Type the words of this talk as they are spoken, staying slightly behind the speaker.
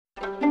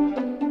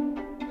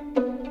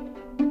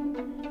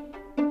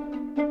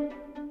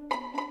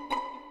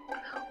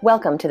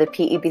Welcome to the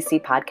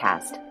PEBC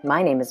podcast.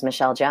 My name is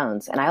Michelle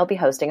Jones, and I will be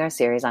hosting our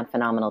series on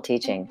phenomenal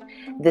teaching.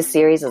 This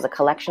series is a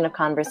collection of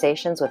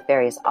conversations with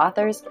various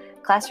authors,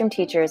 classroom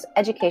teachers,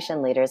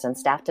 education leaders, and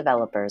staff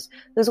developers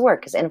whose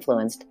work has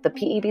influenced the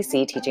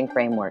PEBC teaching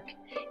framework.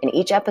 In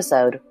each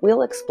episode,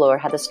 we'll explore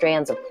how the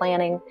strands of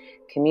planning,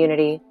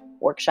 community,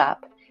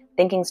 workshop,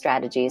 thinking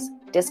strategies,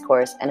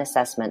 discourse, and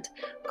assessment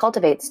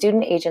cultivate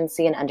student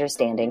agency and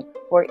understanding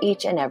for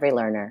each and every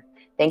learner.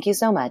 Thank you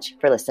so much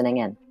for listening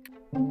in.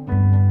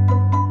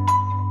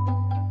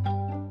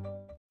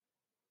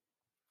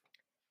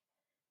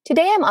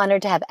 Today, I'm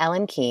honored to have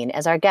Ellen Keene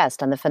as our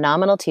guest on the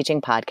Phenomenal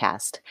Teaching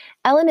podcast.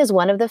 Ellen is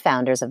one of the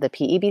founders of the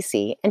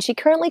PEBC, and she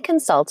currently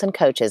consults and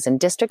coaches in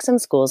districts and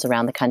schools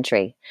around the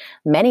country.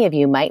 Many of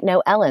you might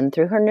know Ellen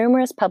through her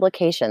numerous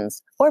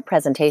publications or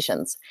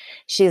presentations.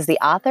 She is the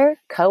author,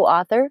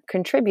 co-author,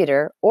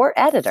 contributor, or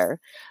editor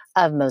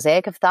of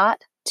Mosaic of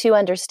Thought, To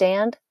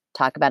Understand,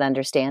 Talk About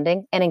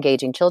Understanding and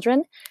Engaging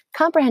Children,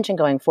 Comprehension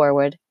Going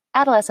Forward,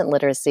 Adolescent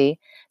Literacy,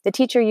 The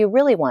Teacher You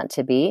Really Want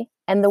to Be,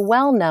 and the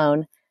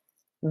well-known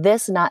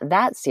This Not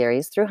That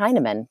series through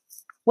Heinemann.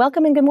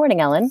 Welcome and good morning,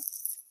 Ellen.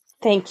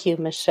 Thank you,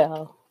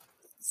 Michelle.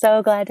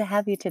 So glad to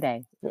have you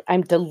today.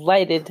 I'm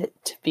delighted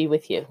to be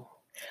with you.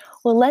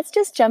 Well, let's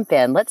just jump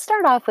in. Let's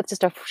start off with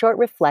just a short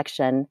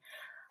reflection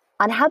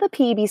on how the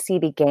PEBC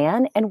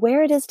began and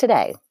where it is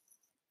today.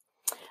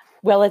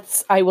 Well,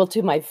 I will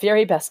do my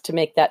very best to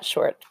make that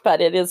short, but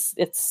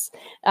it's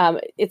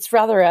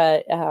rather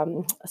a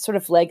sort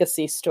of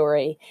legacy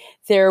story.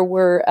 There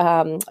were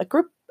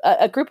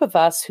a group of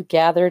us who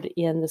gathered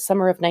in the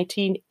summer of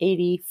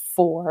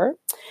 1984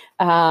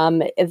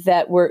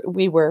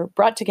 we were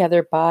brought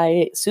together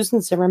by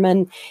Susan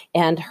Zimmerman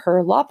and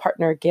her law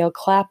partner, Gail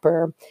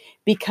Clapper,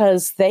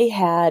 because they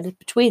had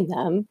between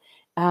them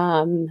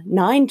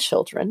 9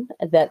 children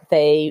that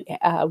they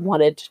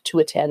wanted to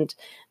attend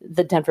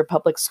the Denver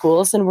Public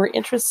Schools and were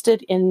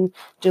interested in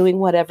doing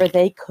whatever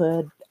they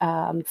could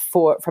from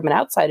an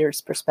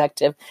outsider's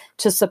perspective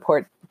to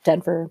support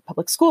Denver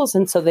Public Schools.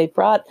 And so they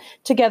brought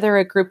together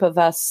a group of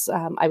us.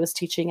 I was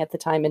teaching at the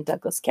time in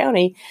Douglas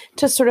County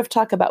to sort of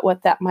talk about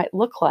what that might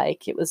look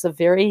like. It was a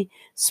very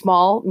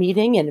small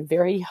meeting in a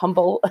very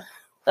humble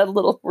a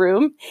little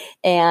room.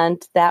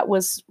 And that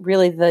was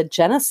really the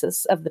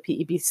genesis of the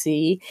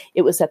PEBC.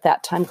 It was at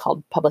that time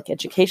called Public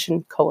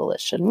Education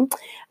Coalition.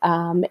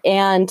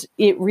 And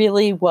it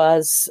really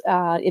was,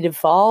 it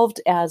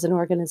evolved as an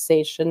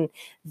organization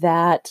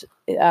that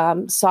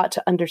sought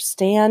to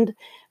understand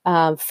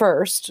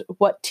first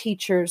what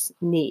teachers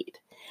need,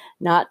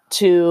 not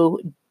to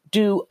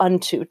do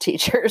unto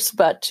teachers,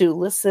 but to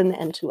listen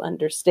and to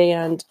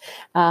understand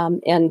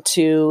and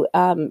to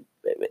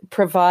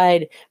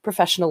provide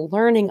professional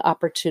learning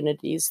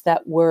opportunities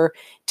that were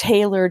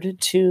tailored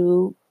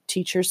to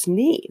teachers'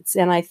 needs.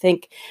 And I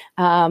think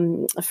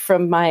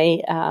from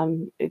my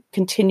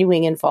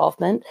continuing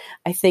involvement,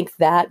 I think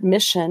that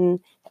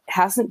mission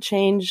hasn't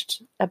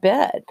changed a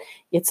bit.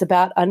 It's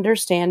about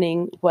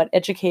understanding what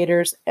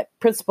educators,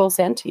 principals,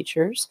 and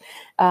teachers,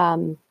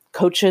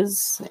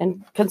 coaches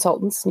and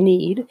consultants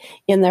need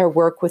in their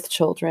work with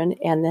children,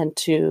 and then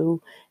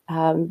to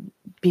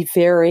be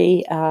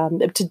very,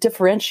 to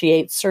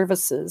differentiate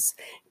services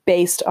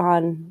based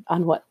on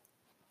what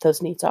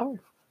those needs are.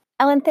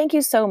 Ellen, thank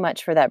you so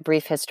much for that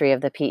brief history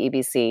of the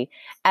PEBC.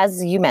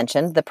 As you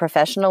mentioned, the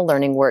professional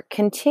learning work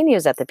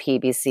continues at the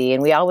PEBC,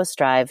 and we always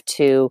strive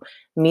to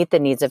meet the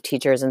needs of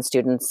teachers and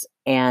students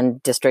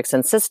and districts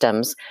and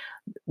systems.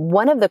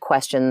 One of the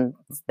questions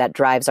that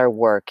drives our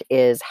work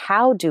is,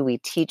 how do we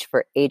teach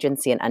for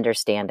agency and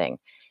understanding?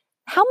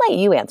 How might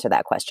you answer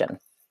that question?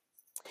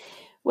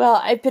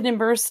 Well, I've been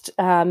immersed,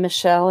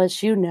 Michelle,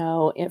 as you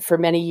know, for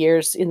many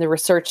years in the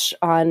research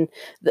on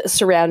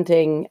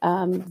surrounding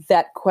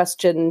that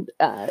question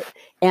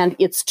and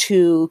its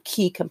 2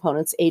 key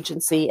components,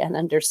 agency and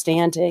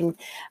understanding,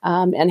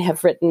 and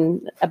have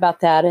written about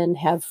that and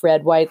have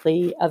read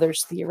widely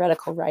others'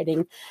 theoretical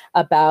writing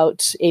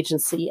about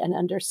agency and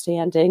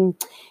understanding.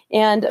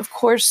 And of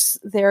course,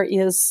 there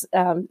is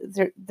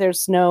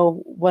there's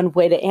no one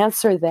way to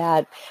answer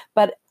that,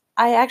 but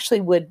I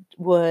actually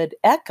would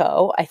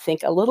echo, I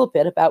think, a little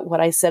bit about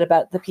what I said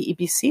about the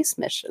PEBC's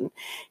mission,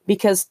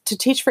 because to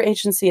teach for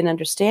agency and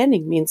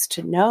understanding means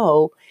to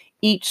know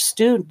each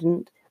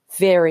student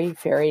very,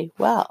 very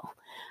well.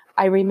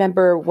 I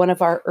remember one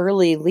of our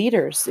early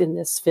leaders in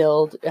this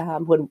field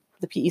when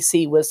the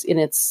PEC was in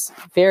its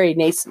very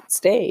nascent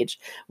stage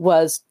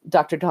was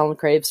Dr. Donald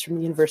Graves from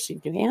the University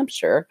of New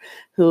Hampshire,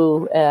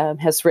 who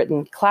has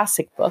written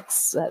classic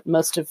books that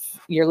most of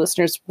your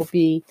listeners will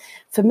be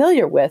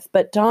familiar with.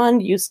 But Don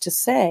used to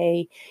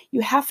say, you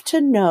have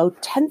to know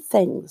 10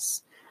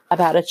 things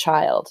about a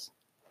child.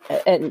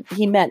 And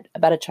he meant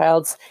about a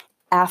child's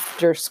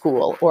after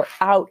school or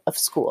out of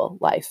school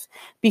life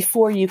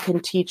before you can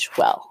teach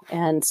well.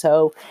 And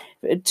so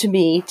to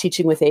me,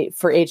 teaching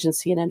for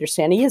agency and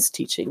understanding is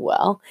teaching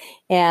well.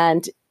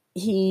 And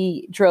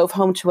he drove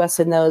home to us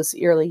in those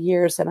early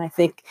years, and I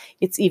think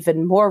it's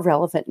even more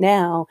relevant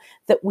now,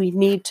 that we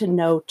need to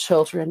know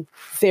children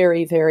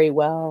very, very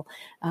well.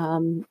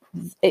 And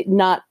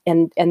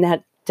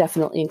that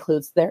definitely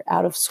includes their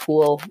out of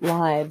school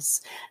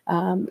lives.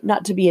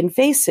 Not to be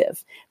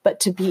invasive, but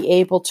to be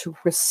able to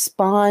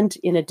respond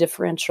in a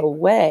differential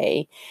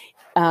way,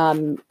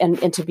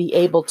 and to be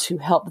able to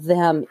help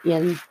them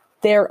in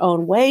their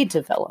own way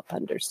develop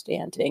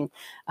understanding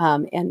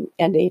and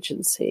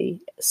agency.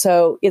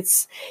 So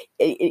it's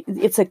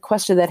a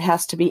question that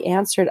has to be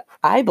answered,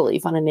 I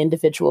believe, on an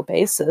individual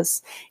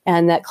basis,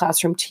 and that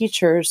classroom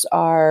teachers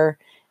are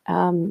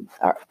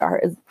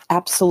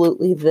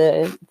absolutely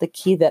the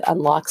key that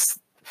unlocks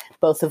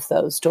both of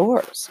those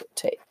doors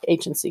to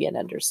agency and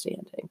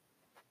understanding.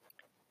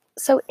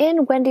 So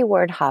in Wendy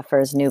Ward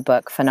Hoffer's new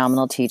book,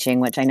 Phenomenal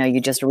Teaching, which I know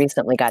you just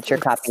recently got your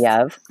copy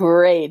of.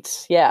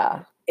 Great.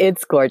 Yeah.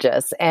 It's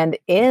gorgeous. And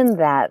in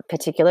that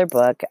particular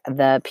book,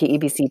 the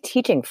PEBC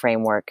teaching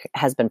framework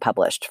has been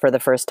published for the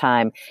first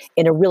time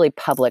in a really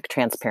public,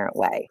 transparent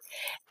way.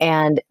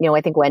 And,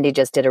 I think Wendy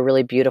just did a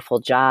really beautiful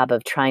job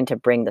of trying to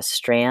bring the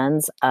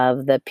strands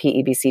of the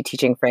PEBC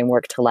teaching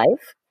framework to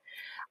life.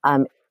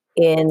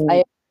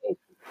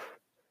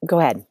 Go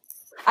ahead.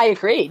 I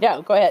agree.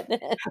 No, go ahead.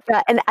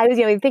 And I was,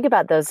 think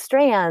about those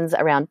strands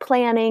around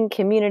planning,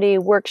 community,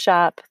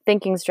 workshop,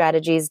 thinking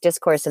strategies,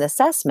 discourse, and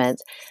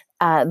assessment.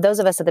 Those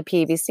of us at the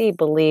PEBC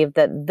believe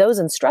that those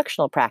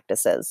instructional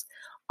practices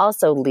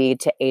also lead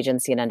to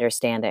agency and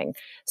understanding.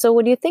 So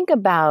when you think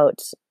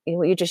about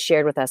what you just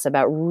shared with us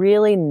about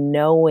really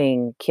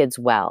knowing kids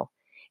well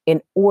in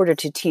order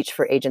to teach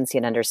for agency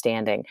and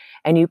understanding,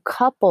 and you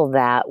couple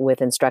that with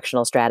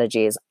instructional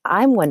strategies,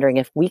 I'm wondering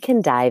if we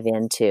can dive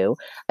into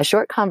a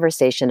short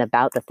conversation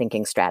about the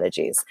thinking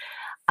strategies.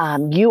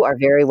 You are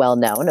very well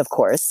known, of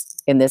course,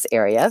 in this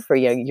area for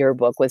your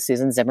book with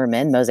Susan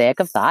Zimmerman, Mosaic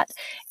of Thought,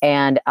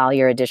 and all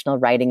your additional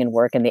writing and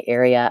work in the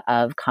area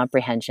of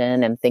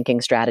comprehension and thinking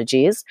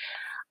strategies.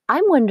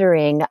 I'm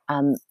wondering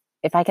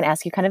if I can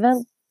ask you kind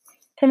of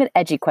an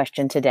edgy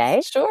question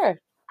today. Sure.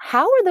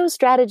 How are those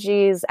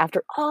strategies,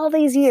 after all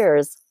these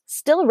years,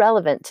 still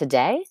relevant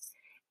today?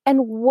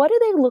 And what do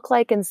they look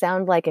like and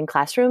sound like in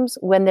classrooms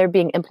when they're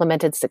being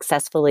implemented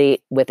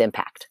successfully with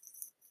impact?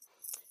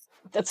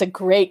 That's a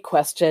great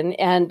question.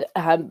 And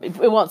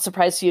it won't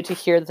surprise you to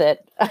hear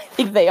that I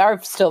think they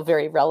are still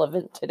very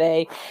relevant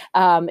today.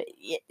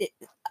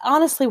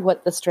 Honestly,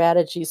 what the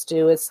strategies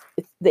do is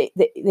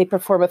they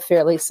perform a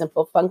fairly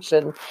simple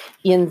function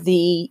in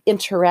the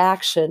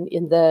interaction,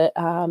 in the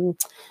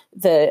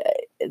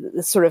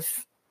sort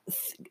of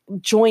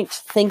joint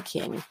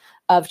thinking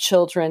of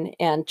children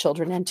and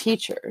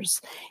teachers.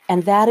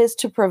 And that is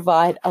to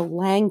provide a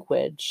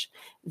language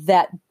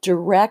that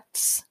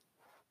directs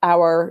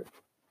our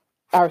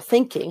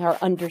thinking, our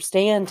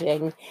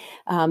understanding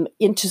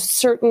into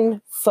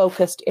certain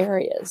focused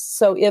areas.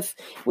 So if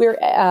we're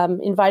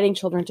inviting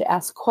children to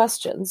ask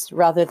questions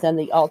rather than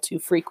the all too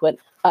frequent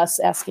us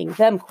asking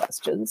them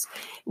questions,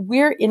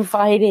 we're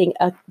inviting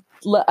a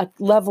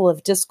level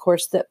of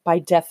discourse that by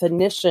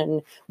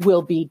definition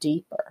will be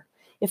deeper.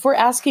 If we're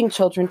asking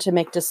children to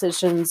make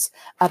decisions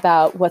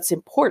about what's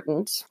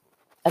important,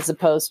 as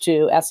opposed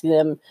to asking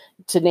them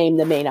to name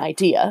the main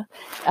idea,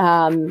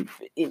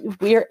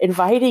 we're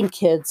inviting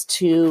kids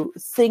to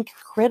think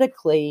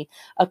critically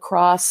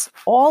across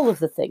all of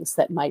the things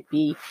that might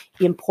be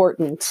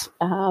important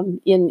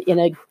in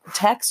a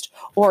text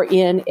or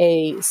in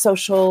a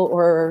social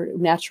or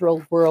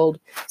natural world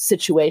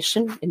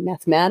situation, in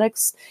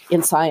mathematics,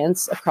 in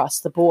science, across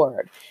the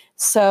board.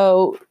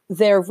 So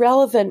they're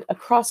relevant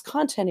across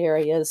content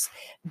areas,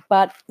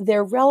 but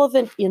they're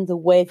relevant in the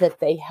way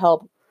that they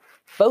help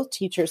both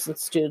teachers and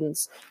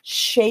students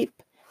shape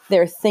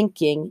their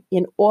thinking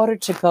in order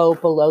to go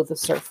below the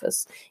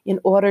surface, in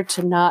order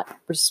to not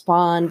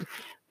respond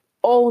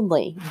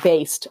only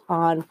based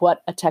on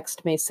what a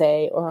text may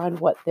say or on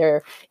what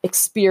their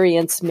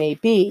experience may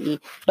be,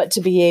 but to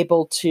be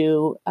able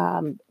to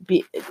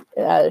be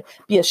a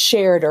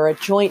shared or a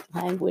joint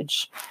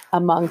language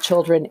among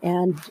children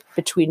and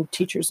between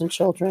teachers and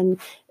children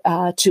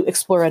to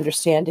explore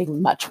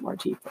understanding much more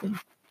deeply.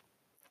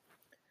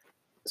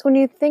 So when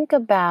you think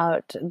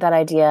about that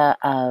idea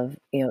of,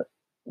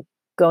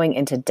 going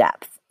into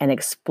depth and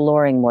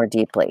exploring more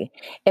deeply,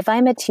 if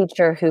I'm a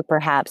teacher who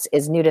perhaps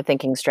is new to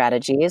thinking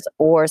strategies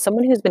or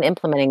someone who's been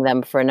implementing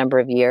them for a number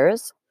of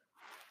years,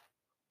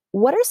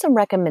 what are some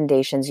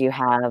recommendations you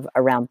have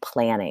around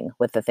planning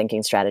with the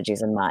thinking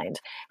strategies in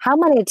mind? How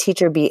might a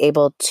teacher be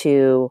able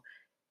to,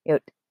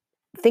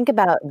 think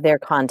about their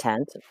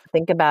content,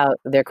 think about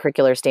their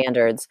curricular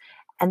standards,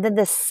 and then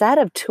the set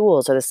of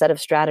tools or the set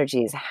of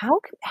strategies, how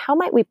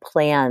might we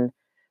plan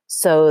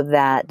so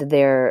that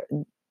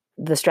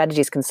the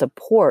strategies can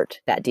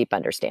support that deep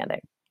understanding?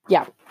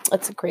 Yeah,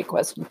 that's a great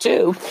question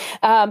too.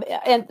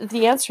 And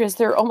the answer is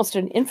there are almost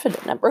an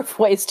infinite number of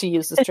ways to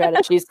use the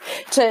strategies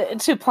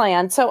to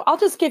plan. So I'll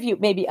just give you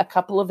maybe a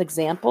couple of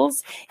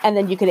examples, and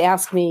then you can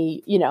ask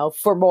me,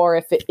 for more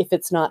if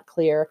it's not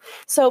clear.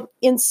 So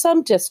in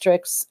some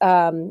districts,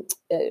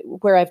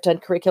 where I've done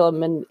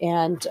curriculum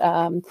and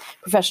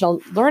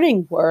professional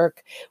learning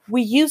work,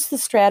 we use the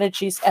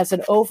strategies as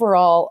an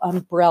overall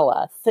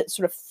umbrella,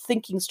 sort of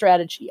thinking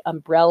strategy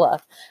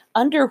umbrella,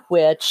 under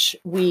which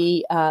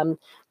we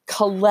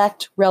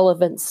collect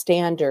relevant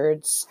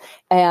standards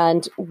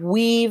and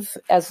weave,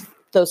 as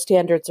those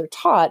standards are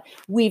taught,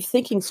 weave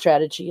thinking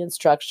strategy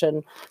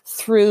instruction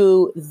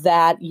through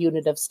that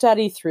unit of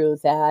study, through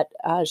that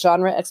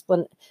genre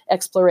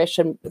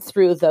exploration,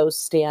 through those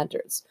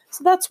standards.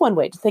 So that's one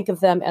way to think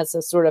of them, as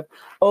a sort of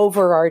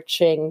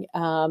overarching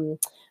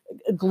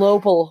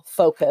global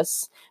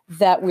focus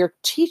that we're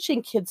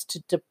teaching kids to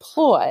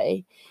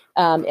deploy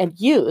and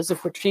use.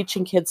 If we're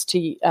teaching kids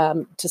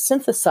to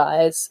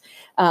synthesize,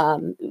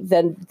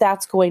 then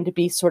that's going to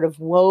be sort of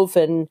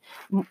woven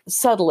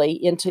subtly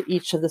into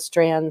each of the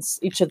strands,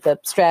 each of the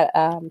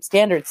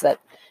standards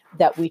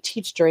that we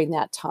teach during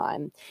that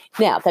time.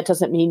 Now, that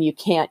doesn't mean you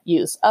can't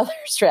use other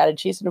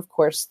strategies. And of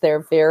course, they're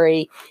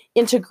very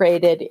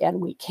integrated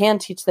and we can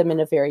teach them in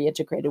a very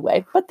integrated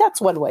way. But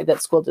that's one way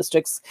that school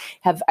districts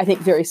have, I think,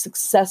 very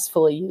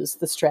successfully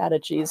used the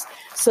strategies,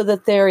 so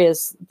that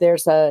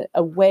there's a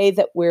way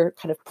that we're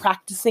kind of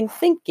practicing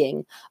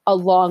thinking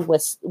along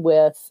with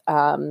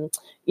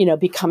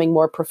becoming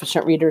more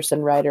proficient readers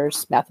and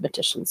writers,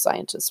 mathematicians,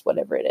 scientists,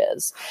 whatever it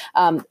is.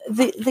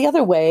 The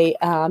other way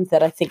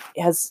that I think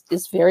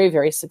is very,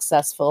 very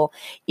successful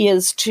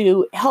is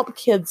to help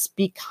kids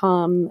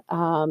become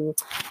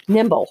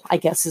nimble, I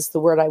guess is the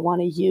word I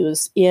want to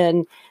use,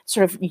 in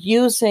sort of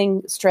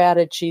using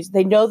strategies.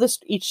 They know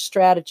each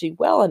strategy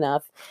well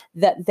enough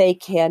that they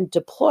can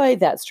deploy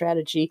that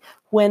strategy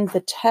when the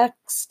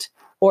text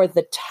or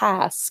the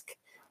task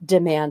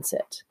demands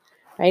it.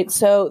 Right.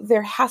 So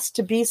there has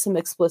to be some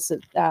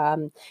explicit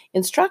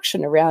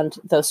instruction around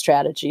those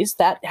strategies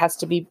that has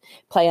to be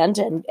planned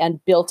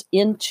and built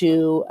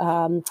into,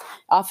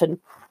 often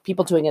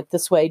people doing it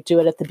this way do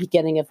it at the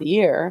beginning of the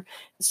year,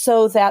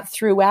 so that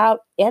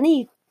throughout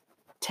any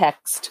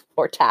text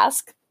or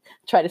task,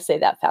 try to say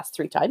that fast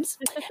 3 times,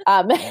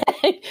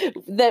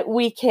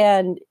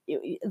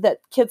 that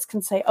kids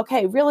can say,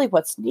 okay, really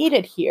what's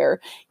needed here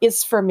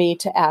is for me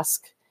to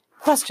ask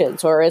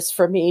questions, or is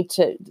for me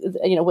to,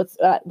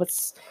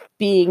 what's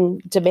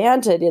being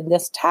demanded in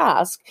this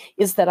task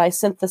is that I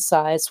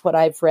synthesize what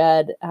I've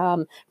read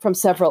from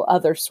several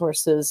other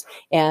sources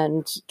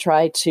and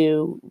try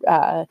to,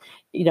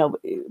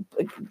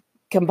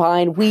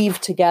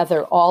 weave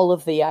together all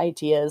of the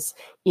ideas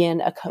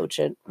in a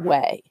cogent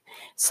way.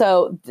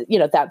 So,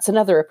 that's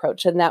another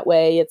approach. And that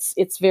way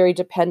it's very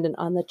dependent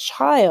on the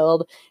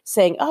child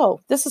saying,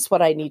 oh, this is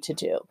what I need to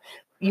do.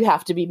 You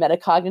have to be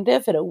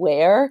metacognitive and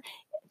aware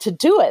to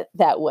do it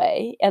that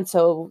way. And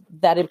so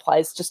that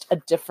implies just a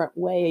different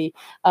way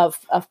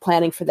of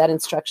planning for that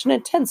instruction.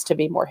 It tends to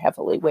be more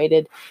heavily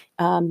weighted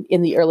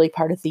in the early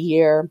part of the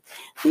year.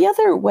 The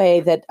other way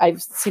that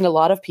I've seen a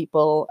lot of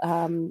people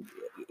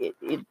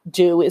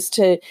do is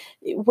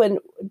when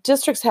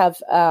districts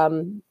have,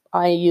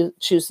 I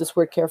choose this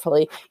word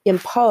carefully,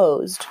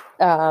 imposed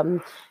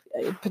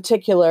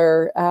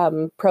particular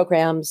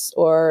programs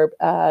or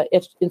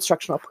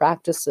instructional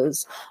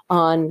practices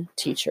on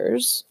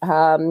teachers,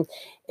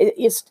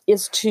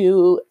 is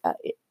to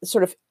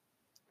sort of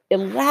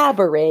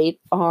elaborate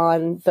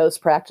on those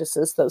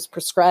practices, those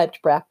prescribed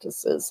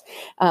practices,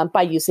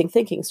 by using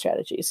thinking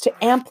strategies, to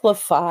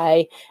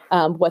amplify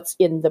what's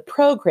in the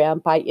program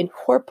by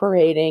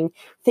incorporating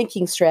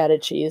thinking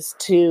strategies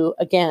to,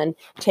 again,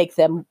 take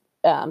them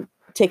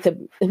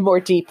more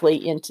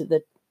deeply into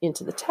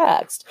the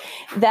text.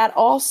 That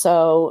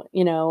also,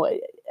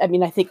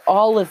 I think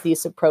all of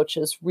these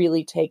approaches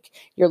really take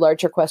your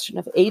larger question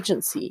of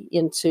agency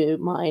into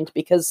mind,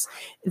 because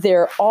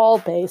they're all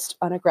based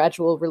on a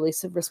gradual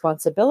release of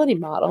responsibility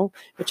model,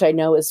 which I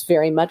know is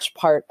very much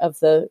part of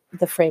the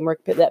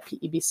framework that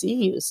PEBC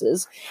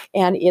uses.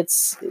 And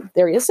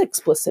there is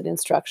explicit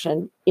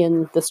instruction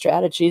in the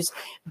strategies,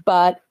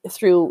 but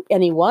through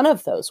any one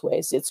of those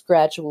ways, it's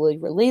gradually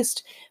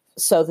released,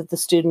 so that the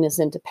student is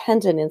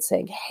independent in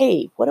saying,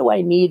 hey, what do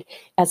I need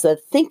as a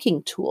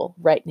thinking tool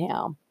right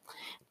now?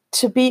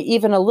 To be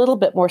even a little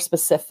bit more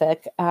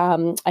specific,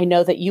 I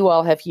know that you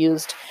all have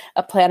used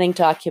a planning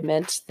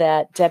document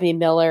that Debbie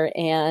Miller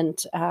and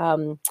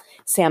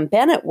Sam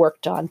Bennett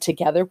worked on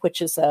together, which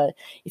is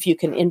if you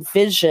can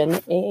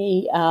envision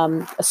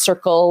a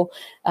circle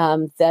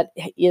that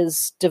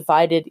is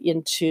divided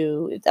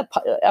into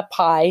a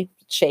pie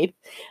shape,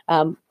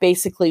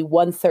 basically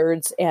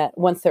 1/3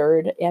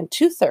 and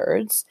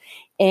 2/3.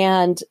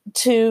 And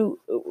to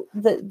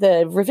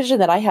the revision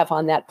that I have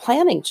on that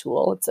planning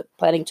tool, it's a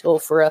planning tool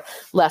for a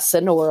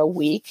lesson or a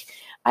week,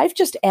 I've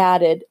just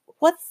added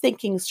what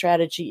thinking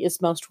strategy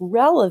is most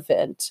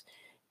relevant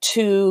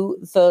to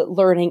the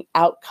learning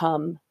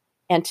outcome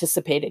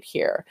anticipated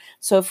here.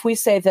 So if we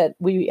say that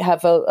we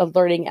have a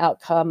learning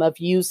outcome of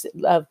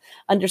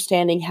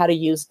understanding how to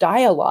use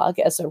dialogue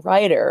as a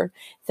writer,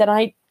 then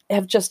I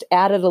have just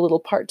added a little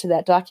part to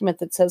that document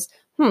that says,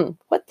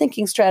 what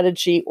thinking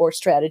strategy or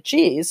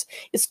strategies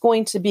is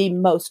going to be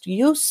most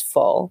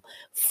useful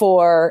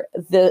for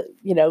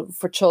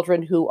for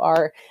children who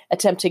are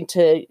attempting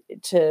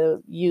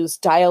to use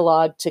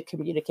dialogue to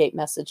communicate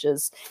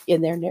messages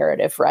in their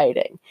narrative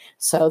writing.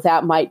 So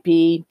that might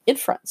be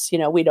inference.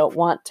 We don't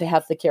want to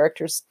have the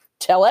characters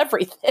tell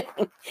everything,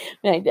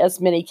 right,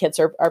 as many kids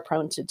are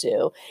prone to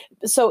do.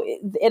 So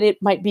it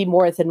might be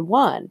more than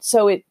one.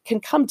 So it can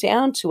come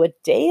down to a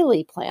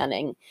daily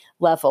planning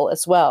level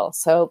as well.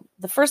 So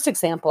the first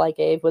example I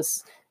gave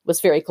was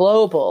very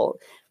global.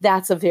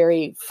 That's a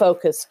very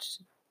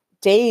focused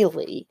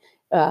daily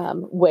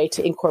way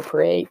to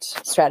incorporate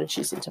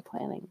strategies into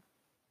planning.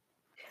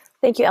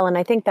 Thank you, Ellen.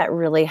 I think that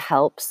really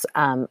helps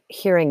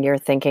hearing your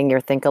thinking,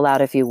 your think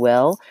aloud, if you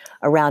will,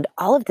 around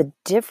all of the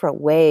different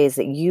ways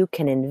that you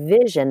can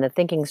envision the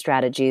thinking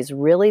strategies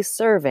really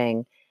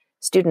serving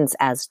students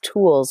as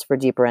tools for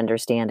deeper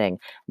understanding,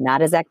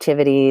 not as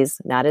activities,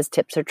 not as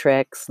tips or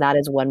tricks, not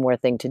as one more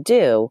thing to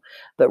do,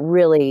 but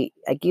really,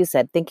 like you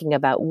said, thinking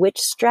about which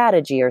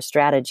strategy or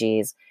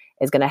strategies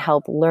is going to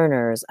help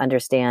learners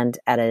understand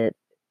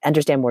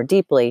more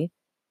deeply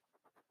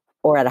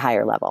or at a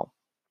higher level.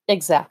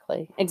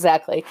 Exactly.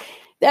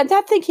 And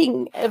that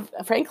thinking,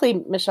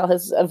 frankly, Michelle,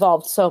 has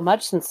evolved so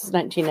much since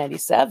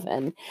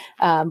 1997,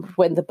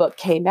 when the book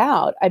came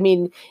out. I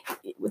mean,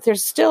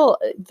 there's still,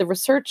 the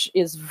research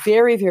is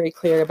very, very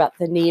clear about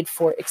the need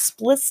for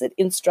explicit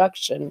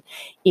instruction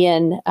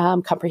in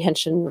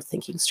comprehension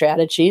thinking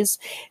strategies.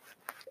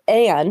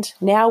 And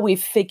now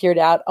we've figured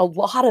out a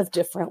lot of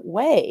different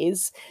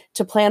ways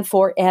to plan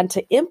for and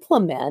to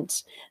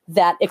implement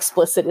that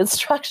explicit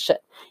instruction.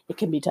 It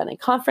can be done in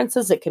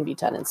conferences, it can be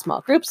done in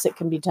small groups, it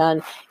can be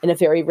done in a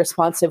very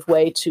responsive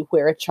way to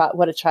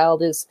what a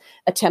child is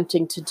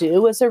attempting to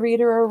do as a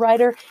reader or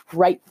writer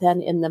right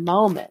then in the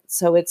moment.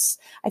 So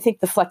I think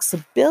the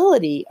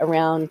flexibility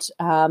around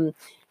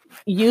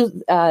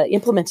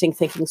implementing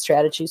thinking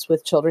strategies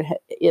with children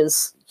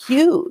is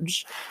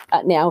huge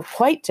now,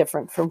 quite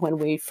different from when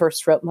we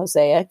first wrote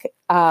Mosaic.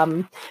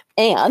 And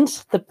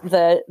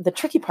the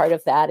tricky part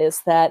of that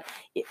is that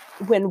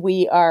when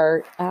we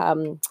are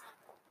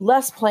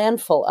less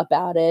planful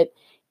about it,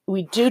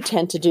 we do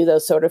tend to do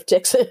those sort of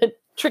tricks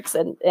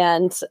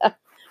and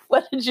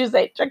what did you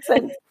say? Tricks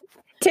and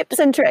tips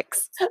and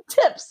tricks.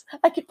 Tips.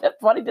 I keep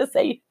wanting to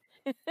say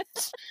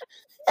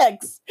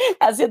eggs,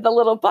 as in the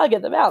little bug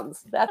in the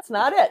mountains. That's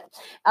not it.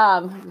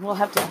 We'll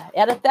have to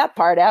edit that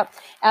part out.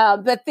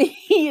 But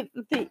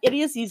it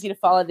is easy to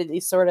fall into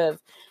these sort of,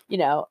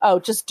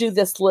 just do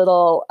this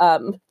little,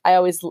 I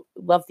always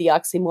love the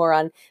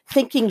oxymoron,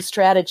 thinking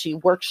strategy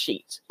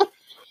worksheet.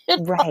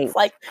 Right. It's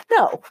like,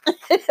 no,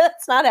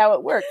 that's not how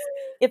it works.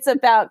 It's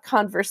about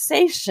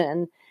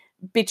conversation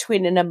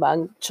between and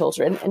among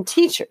children and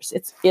teachers.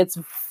 It's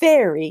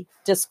very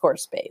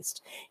discourse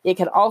based. It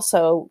can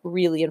also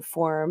really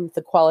inform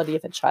the quality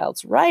of a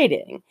child's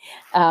writing,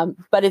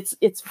 but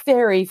it's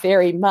very,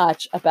 very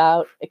much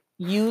about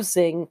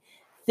using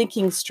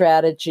thinking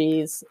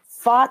strategies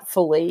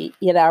thoughtfully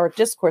in our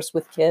discourse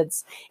with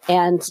kids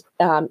and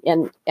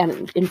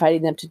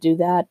inviting them to do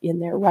that in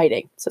their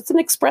writing. So it's an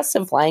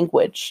expressive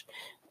language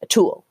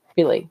tool,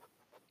 really.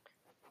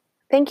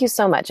 Thank you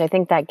so much. I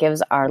think that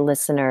gives our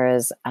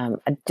listeners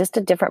just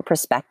a different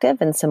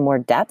perspective and some more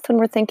depth when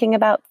we're thinking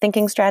about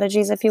thinking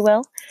strategies, if you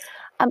will.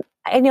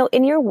 I know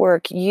in your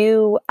work,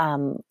 you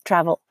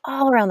travel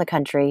all around the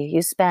country.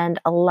 You spend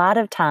a lot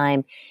of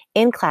time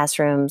in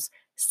classrooms,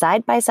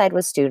 side by side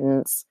with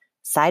students,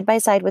 side by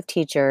side with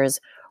teachers,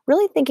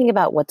 really thinking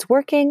about what's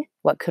working,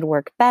 what could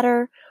work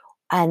better,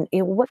 and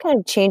what kind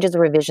of changes or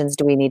revisions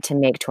do we need to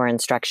make to our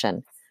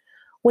instruction.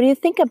 When you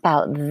think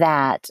about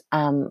that,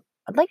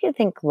 I'd like you to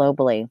think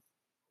globally.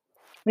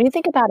 When you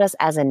think about us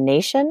as a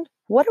nation,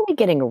 what are we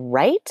getting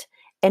right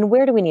and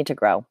where do we need to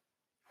grow?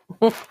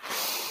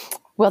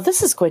 Well,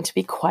 this is going to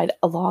be quite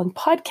a long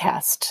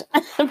podcast.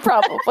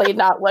 Probably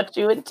not what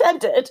you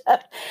intended.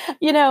 I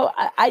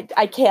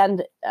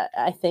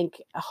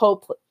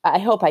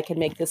hope I can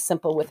make this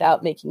simple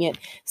without making it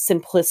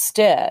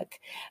simplistic.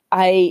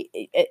 I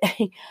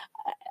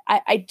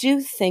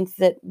do think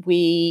that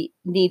we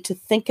need to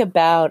think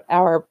about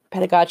our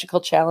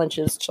pedagogical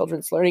challenges,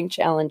 children's learning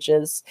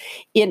challenges,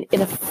 in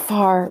a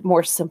far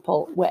more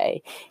simple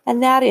way.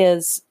 And that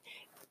is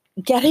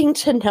getting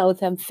to know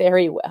them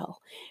very well,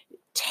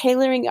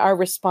 tailoring our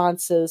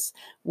responses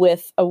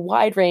with a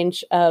wide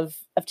range of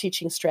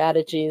teaching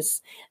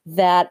strategies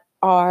that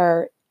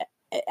are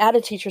at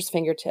a teacher's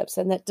fingertips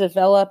and that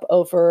develop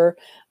over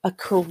a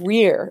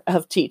career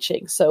of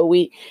teaching. So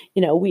we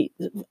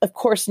of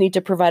course need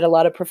to provide a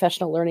lot of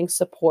professional learning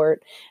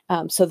support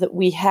so that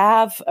we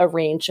have a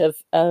range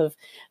of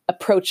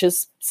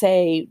approaches,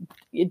 say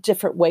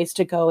different ways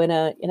to go in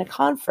a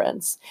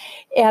conference.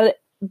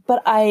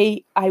 But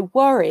I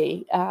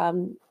worry,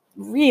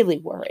 really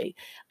worry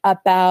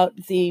about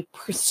the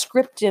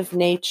prescriptive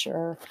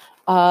nature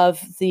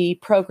of the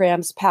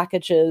programs,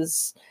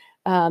 packages,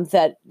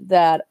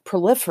 that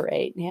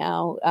proliferate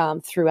now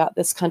throughout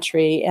this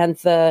country, and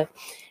the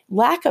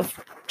lack of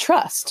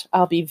trust,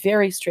 I'll be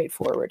very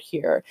straightforward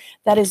here,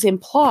 that is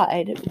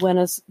implied when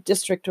a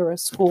district or a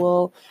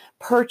school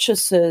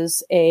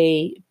purchases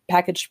a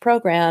packaged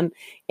program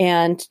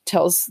and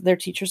tells their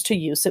teachers to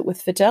use it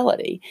with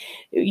fidelity.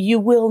 You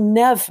will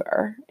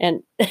never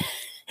and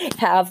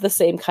have the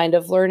same kind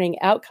of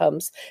learning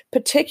outcomes,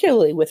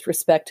 particularly with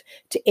respect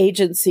to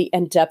agency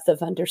and depth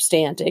of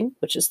understanding,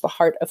 which is the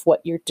heart of what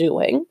you're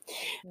doing.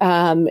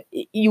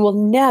 You will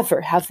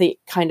never have the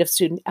kind of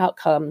student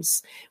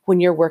outcomes when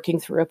you're working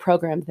through a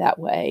program that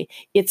way.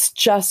 It's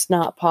just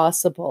not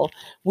possible.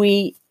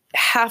 We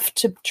have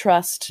to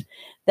trust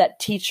that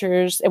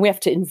teachers, and we have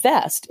to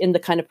invest in the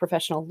kind of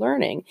professional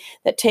learning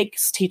that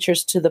takes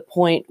teachers to the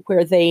point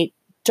where they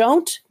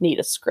don't need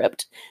a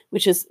script,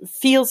 which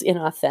feels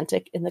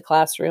inauthentic in the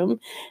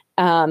classroom,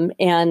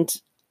 and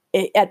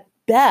at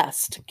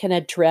best can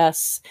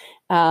address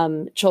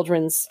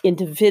children's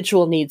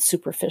individual needs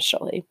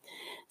superficially.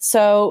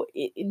 So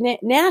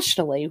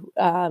nationally,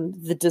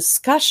 the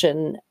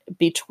discussion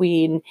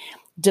between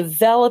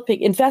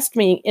investing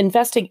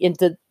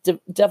into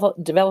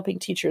developing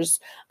teachers'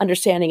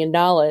 understanding and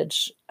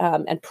knowledge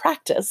and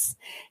practice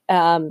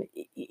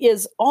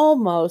is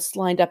almost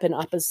lined up in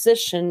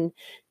opposition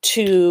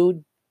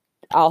to,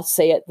 I'll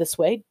say it this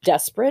way,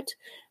 desperate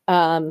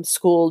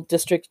school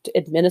district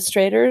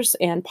administrators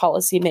and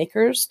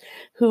policymakers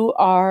who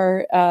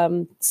are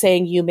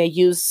saying you may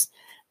use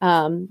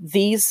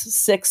these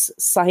 6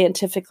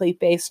 scientifically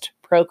based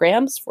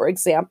programs, for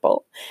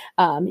example,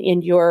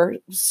 in your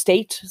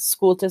state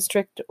school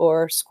district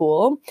or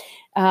school,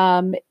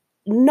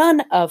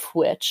 none of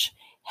which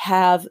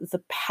have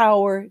the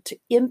power to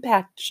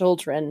impact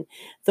children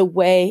the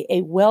way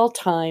a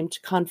well-timed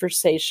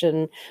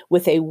conversation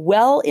with a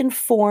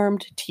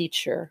well-informed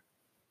teacher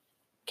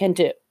can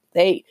do.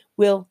 They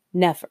will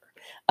never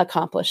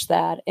accomplish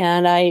that.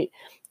 And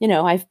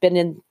I've been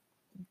in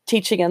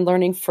teaching and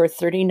learning for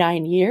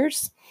 39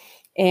 years.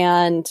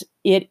 And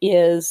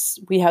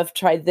we have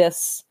tried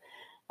this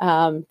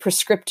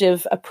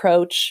prescriptive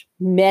approach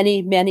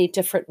many, many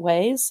different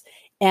ways.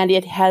 And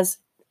it has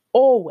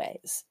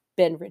always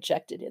been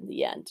rejected in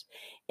the end.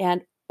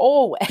 And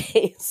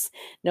always,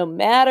 no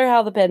matter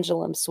how the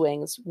pendulum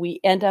swings, we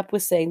end up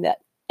with saying that,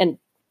 and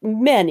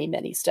many,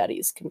 many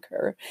studies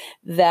concur,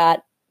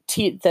 that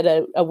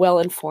a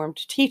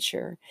well-informed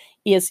teacher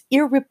is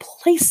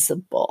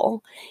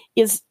irreplaceable,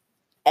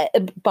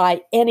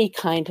 by any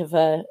kind of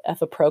a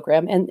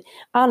program. And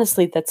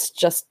honestly, that's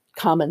just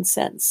common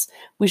sense.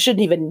 We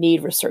shouldn't even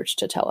need research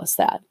to tell us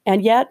that.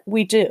 And yet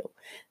we do.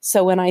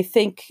 So when I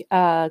think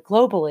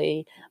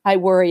globally, I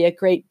worry a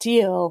great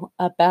deal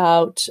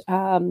about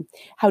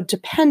how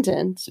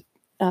dependent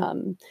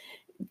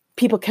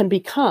people can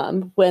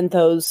become when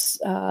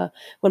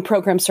when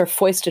programs are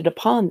foisted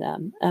upon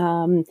them.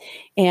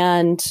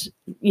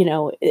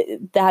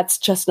 That's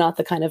just not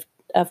the kind of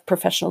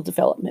professional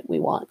development we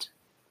want.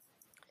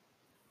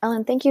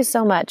 Ellen, thank you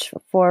so much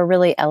for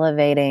really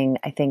elevating,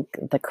 I think,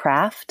 the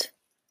craft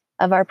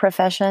of our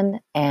profession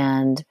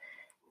and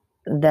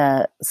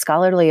the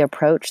scholarly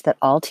approach that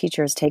all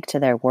teachers take to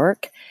their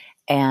work,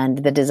 and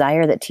the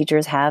desire that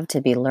teachers have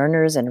to be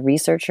learners and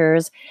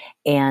researchers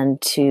and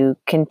to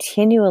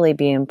continually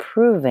be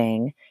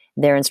improving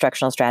their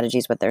instructional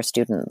strategies with their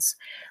students.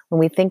 When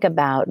we think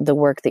about the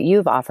work that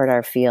you've offered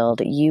our field,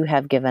 you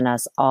have given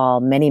us all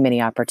many,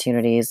 many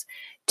opportunities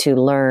to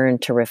learn,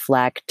 to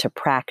reflect, to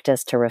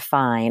practice, to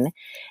refine.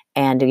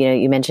 And,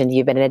 you mentioned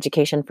you've been in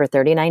education for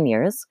 39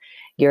 years.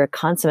 You're a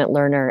consummate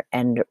learner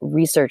and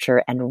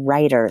researcher and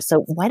writer.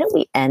 So why don't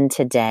we end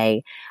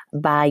today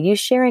by you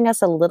sharing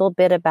us a little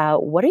bit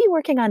about what are you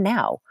working on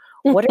now?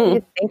 What are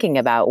you thinking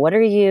about? What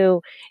are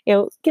you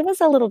give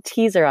us a little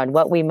teaser on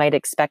what we might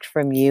expect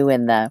from you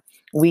in the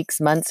weeks,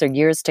 months, or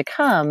years to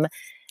come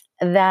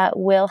that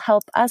will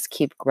help us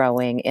keep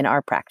growing in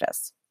our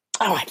practice.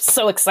 Oh, I'm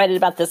so excited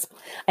about this.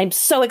 I'm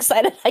so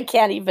excited. I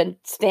can't even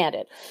stand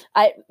it.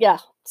 I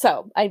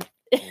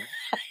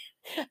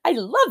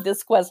love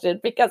this question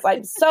because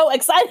I'm so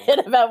excited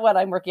about what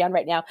I'm working on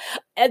right now.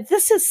 And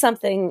this is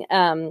something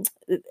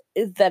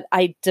that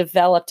I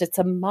developed. It's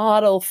a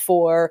model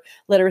for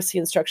literacy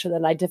instruction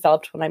that I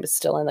developed when I was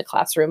still in the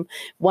classroom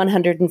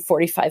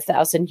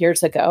 145,000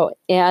 years ago.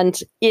 And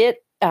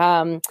it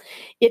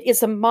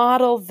is a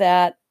model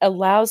that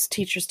allows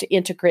teachers to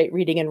integrate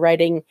reading and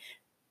writing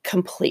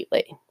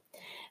completely,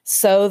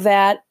 so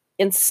that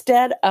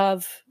instead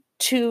of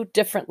 2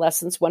 different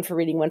lessons, one for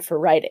reading, one for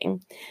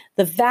writing,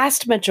 the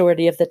vast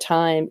majority of the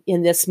time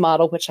in this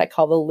model, which I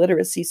call the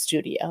literacy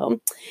studio,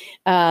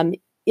 in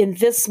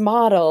this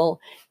model,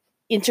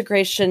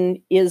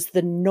 integration is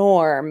the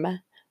norm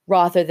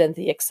rather than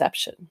the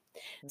exception.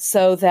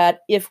 So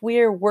that if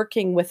we're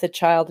working with a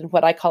child in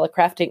what I call a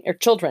crafting, or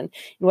children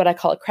in what I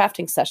call a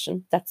crafting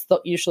session, that's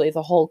usually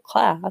the whole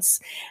class,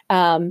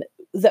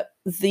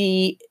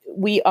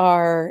 we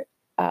are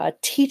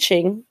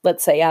teaching,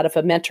 let's say, out of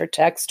a mentor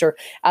text or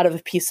out of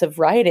a piece of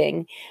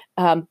writing,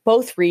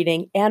 both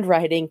reading and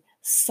writing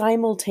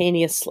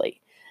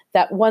simultaneously.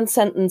 That one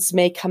sentence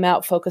may come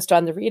out focused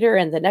on the reader,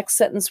 and the next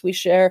sentence we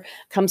share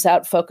comes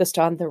out focused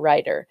on the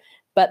writer,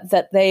 but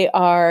that they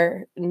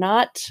are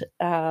not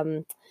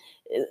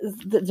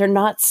they're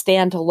not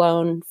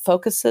standalone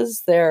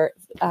focuses. They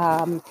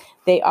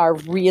are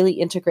really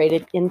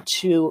integrated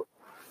into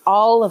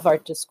all of our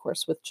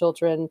discourse with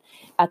children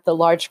at the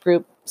large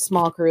group,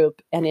 small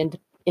group, and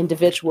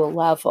individual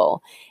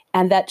level,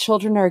 and that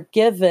children are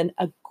given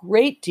a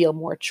great deal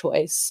more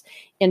choice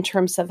in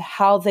terms of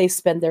how they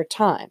spend their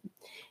time.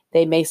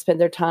 They may spend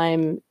their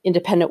time,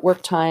 independent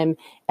work time,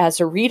 as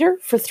a reader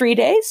for 3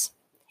 days,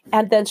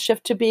 and then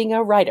shift to being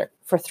a writer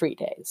for 3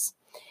 days.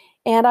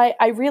 And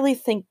I really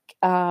think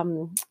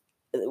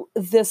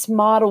this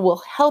model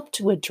will help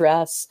to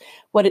address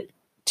what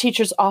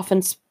teachers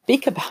often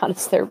speak about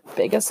as their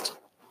biggest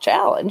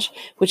challenge,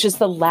 which is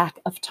the lack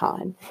of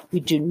time. We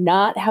do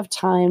not have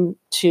time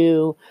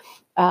to,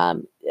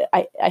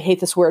 I hate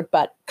this word,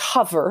 but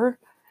cover,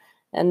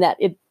 and that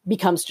it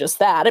becomes just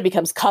that. It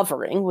becomes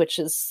covering, which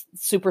is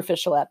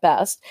superficial at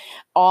best,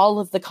 all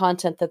of the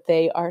content that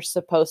they are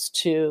supposed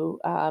to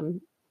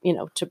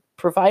to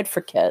provide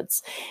for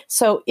kids.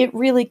 So it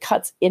really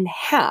cuts in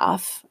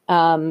half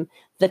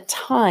the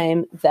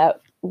time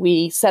that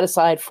we set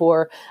aside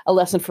for a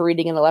lesson for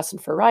reading and a lesson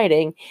for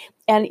writing.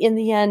 And in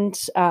the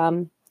end,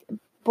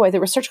 the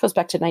research goes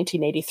back to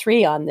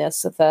 1983 on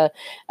this,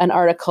 an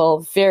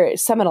article, very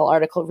seminal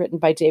article written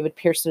by David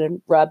Pearson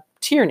and Rob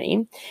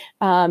Tierney,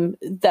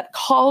 that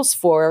calls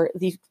for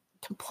the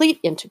complete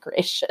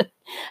integration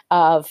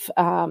of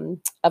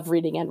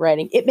reading and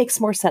writing. It makes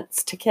more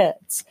sense to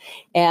kids,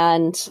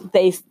 and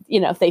they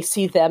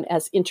see them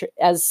as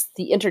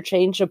the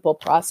interchangeable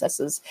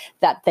processes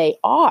that they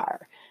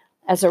are.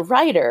 As a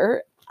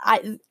writer,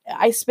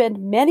 I spend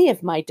many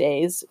of my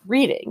days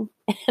reading,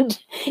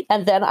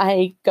 and then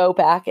I go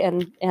back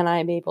and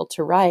I'm able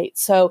to write.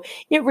 So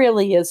it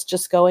really is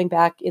just going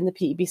back in the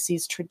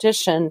PEBC's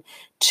tradition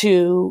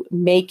to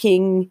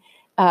making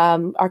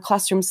our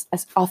classrooms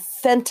as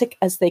authentic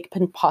as they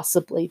can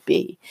possibly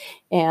be.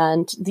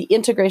 And the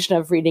integration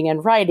of reading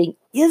and writing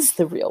is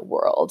the real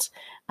world.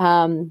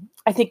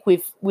 I think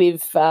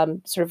we've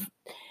sort of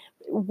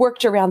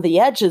worked around the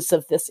edges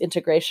of this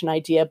integration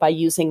idea by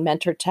using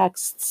mentor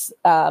texts,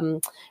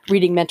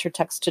 reading mentor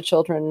texts to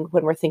children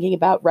when we're thinking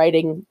about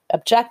writing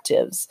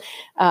objectives,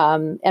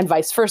 and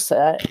vice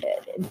versa.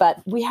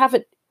 But we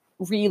haven't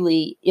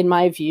really, in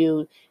my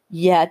view,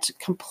 yet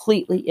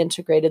completely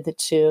integrated the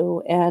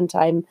two. And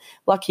I'm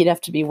lucky enough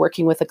to be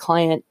working with a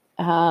client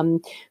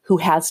who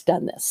has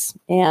done this.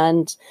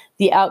 And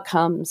the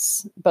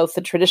outcomes, both the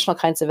traditional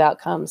kinds of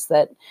outcomes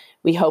that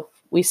we hope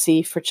we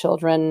see for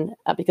children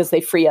because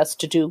they free us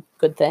to do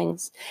good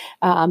things,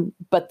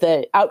 but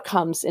the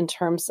outcomes in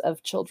terms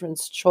of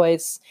children's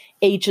choice,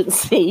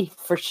 agency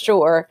for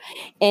sure,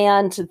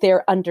 and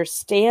their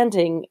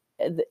understanding,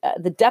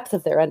 the depth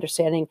of their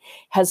understanding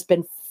has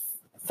been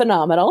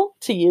phenomenal,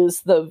 to use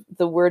the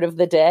word of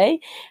the day,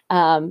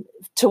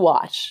 to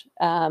watch.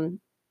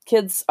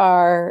 Kids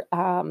are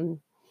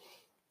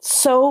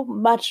so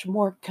much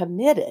more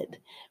committed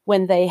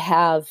when they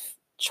have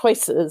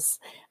choices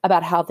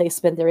about how they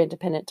spend their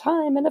independent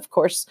time. And of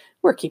course,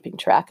 we're keeping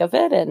track of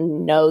it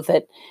and know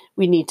that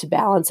we need to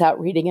balance out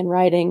reading and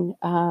writing,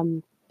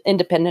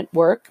 independent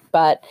work.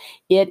 But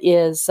it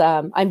is,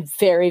 I'm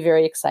very,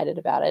 very excited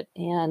about it.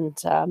 And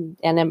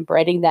I'm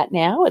writing that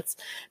now. Its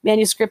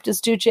manuscript is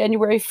due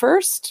January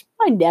 1st.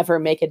 I never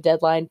make a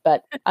deadline,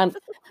 but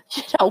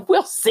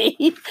we'll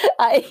see.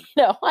 I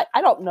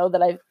don't know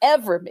that I've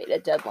ever made a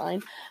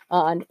deadline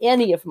on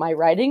any of my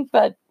writing,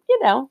 but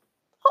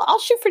I'll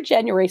shoot for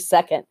January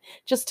 2nd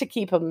just to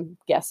keep them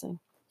guessing.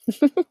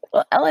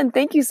 Well, Ellen,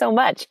 thank you so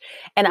much.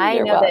 And I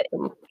know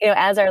welcome. that,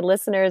 as our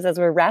listeners, as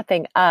we're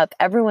wrapping up,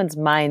 everyone's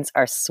minds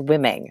are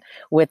swimming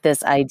with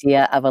this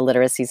idea of a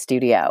literacy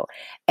studio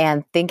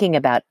and thinking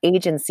about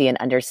agency and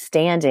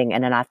understanding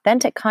and an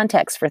authentic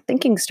context for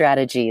thinking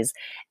strategies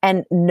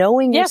and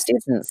knowing your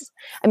students.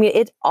 I mean,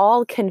 it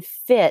all can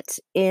fit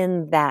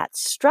in that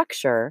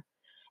structure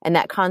and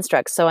that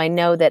construct. So I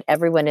know that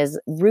everyone is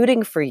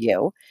rooting for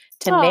you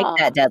to make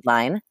that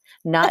deadline,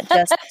 not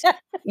just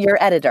your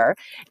editor.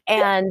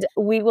 And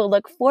we will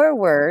look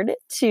forward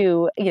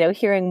to,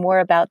 hearing more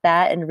about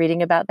that and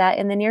reading about that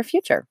in the near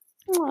future.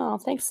 Oh,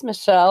 thanks,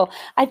 Michelle.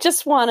 I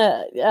just want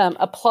to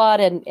applaud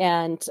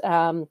and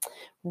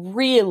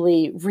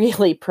really,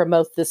 really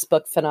promote this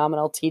book,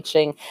 Phenomenal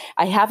Teaching.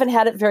 I haven't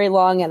had it very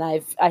long, and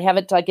I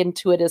haven't dug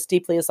into it as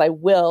deeply as I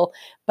will.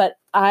 But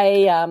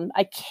I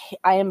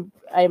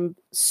am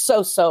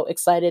so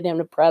excited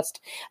and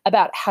impressed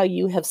about how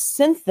you have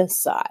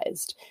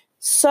synthesized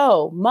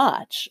so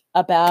much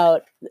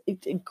about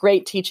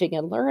great teaching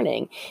and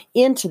learning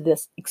into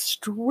this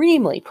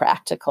extremely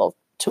practical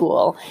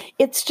tool.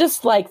 It's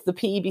just like the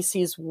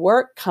PEBC's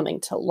work coming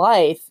to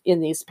life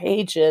in these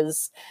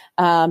pages,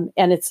 and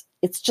it's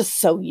just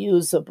so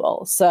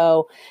usable.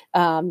 So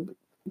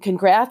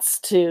congrats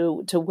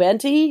to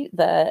Wendy,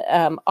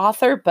 the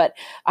author, but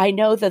I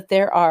know that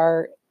there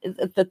are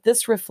that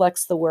this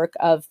reflects the work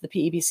of the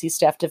PEBC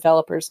staff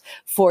developers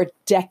for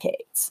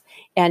decades.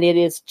 And it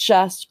is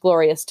just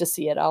glorious to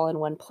see it all in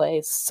one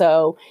place.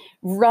 So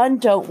run,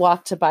 don't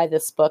walk to buy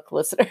this book,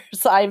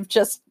 listeners.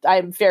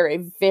 I'm very,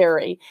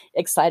 very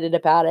excited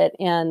about it.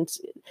 And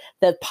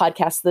the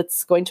podcast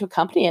that's going to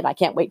accompany it. I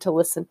can't wait to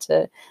listen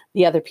to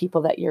the other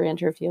people that you're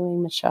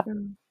interviewing, Michelle.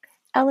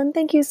 Ellen,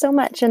 thank you so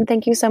much. And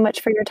thank you so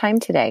much for your time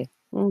today.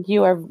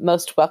 You are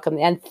most welcome.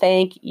 And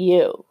thank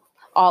you,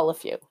 all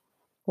of you.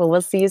 Well,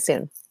 we'll see you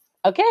soon.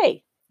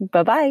 Okay.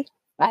 Bye-bye.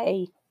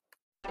 Bye.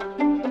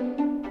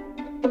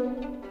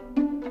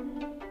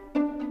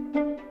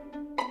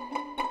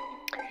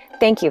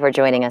 Thank you for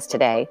joining us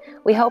today.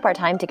 We hope our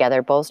time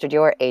together bolstered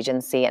your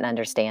agency and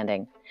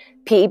understanding.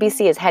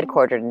 PEBC is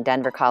headquartered in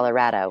Denver,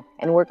 Colorado,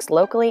 and works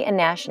locally and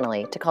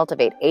nationally to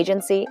cultivate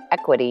agency,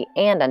 equity,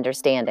 and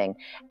understanding,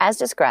 as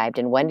described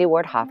in Wendy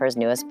Ward Hoffer's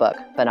newest book,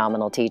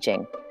 Phenomenal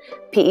Teaching.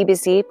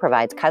 PEBC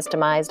provides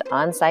customized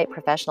on-site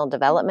professional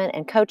development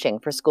and coaching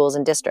for schools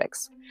and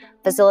districts,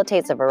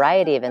 facilitates a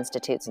variety of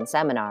institutes and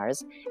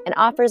seminars, and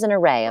offers an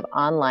array of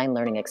online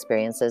learning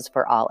experiences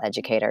for all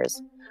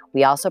educators.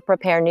 We also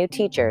prepare new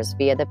teachers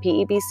via the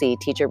PEBC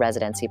Teacher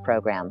Residency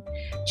Program.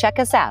 Check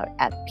us out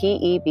at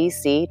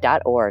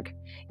pebc.org.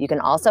 You can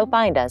also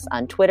find us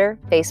on Twitter,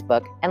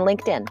 Facebook, and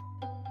LinkedIn.